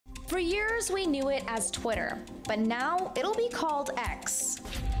For years, we knew it as Twitter, but now it'll be called X.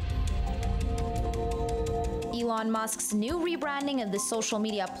 Elon Musk's new rebranding of the social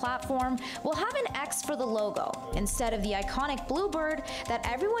media platform will have an X for the logo, instead of the iconic bluebird that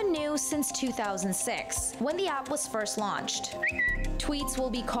everyone knew since 2006, when the app was first launched. Tweets will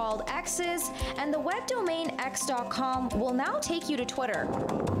be called X's, and the web domain x.com will now take you to Twitter.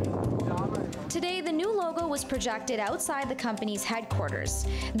 Today, the new logo was projected outside the company's headquarters.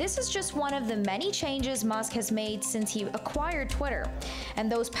 This is just one of the many changes Musk has made since he acquired Twitter. And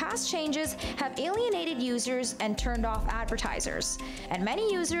those past changes have alienated users and turned off advertisers. And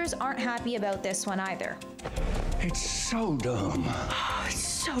many users aren't happy about this one either. It's so dumb. Oh, it's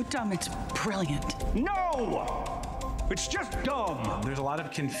so dumb, it's brilliant. No! It's just dumb. There's a lot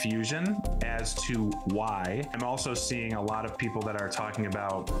of confusion as to why. I'm also seeing a lot of people that are talking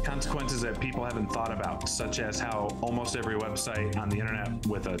about consequences that people haven't thought about, such as how almost every website on the internet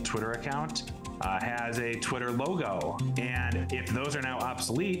with a Twitter account has a Twitter logo. And if those are now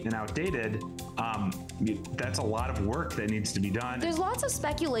obsolete and outdated, that's a lot of work that needs to be done. There's lots of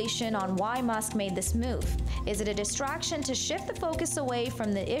speculation on why Musk made this move. Is it a distraction to shift the focus away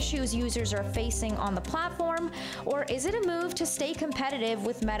from the issues users are facing on the platform, or is it a move to stay competitive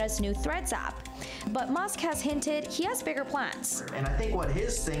with Meta's new Threads app? But Musk has hinted he has bigger plans. And I think what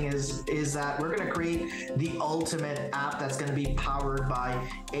his thing is that we're going to create the ultimate app that's going to be powered by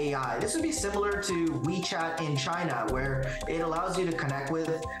AI. This would be similar to WeChat in China, where it allows you to connect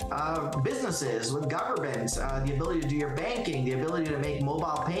with businesses, with governments, the ability to do your banking, the ability to make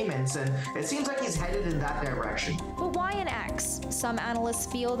mobile payments, and it seems like he's headed in that direction. But why an X? Some analysts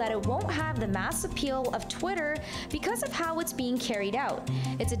feel that it won't have the mass appeal of Twitter because of how it's being carried out.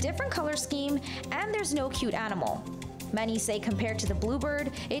 It's a different color scheme, and there's no cute animal. Many say compared to the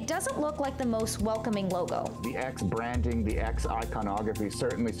bluebird, it doesn't look like the most welcoming logo. The X branding, the X iconography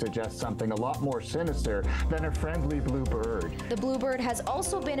certainly suggests something a lot more sinister than a friendly bluebird. The bluebird has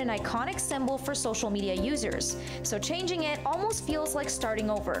also been an iconic symbol for social media users, so changing it almost feels like starting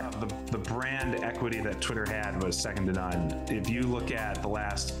over. The brand equity that Twitter had was second to none. If you look at the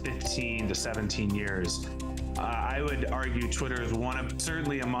last 15 to 17 years, I would argue Twitter is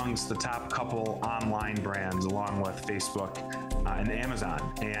certainly amongst the top couple online brands, along with Facebook and Amazon,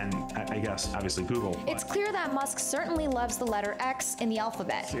 and I guess obviously Google. It's clear that Musk certainly loves the letter X in the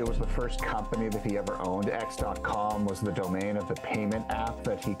alphabet. It was the first company that he ever owned. X.com was the domain of the payment app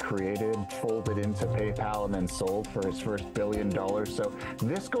that he created, folded into PayPal, and then sold for his first $1 billion. So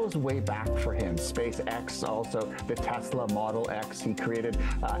this goes way back for him. SpaceX, also the Tesla Model X. He created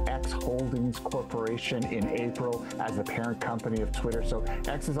X Holdings Corporation in April as the parent company of Twitter. So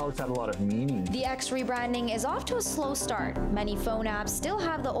X has always had a lot of meaning. The X rebranding is off to a slow start. Many phone apps still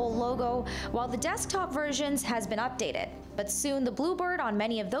have the old logo, while the desktop versions has been updated. But soon the bluebird on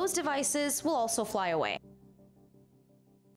many of those devices will also fly away.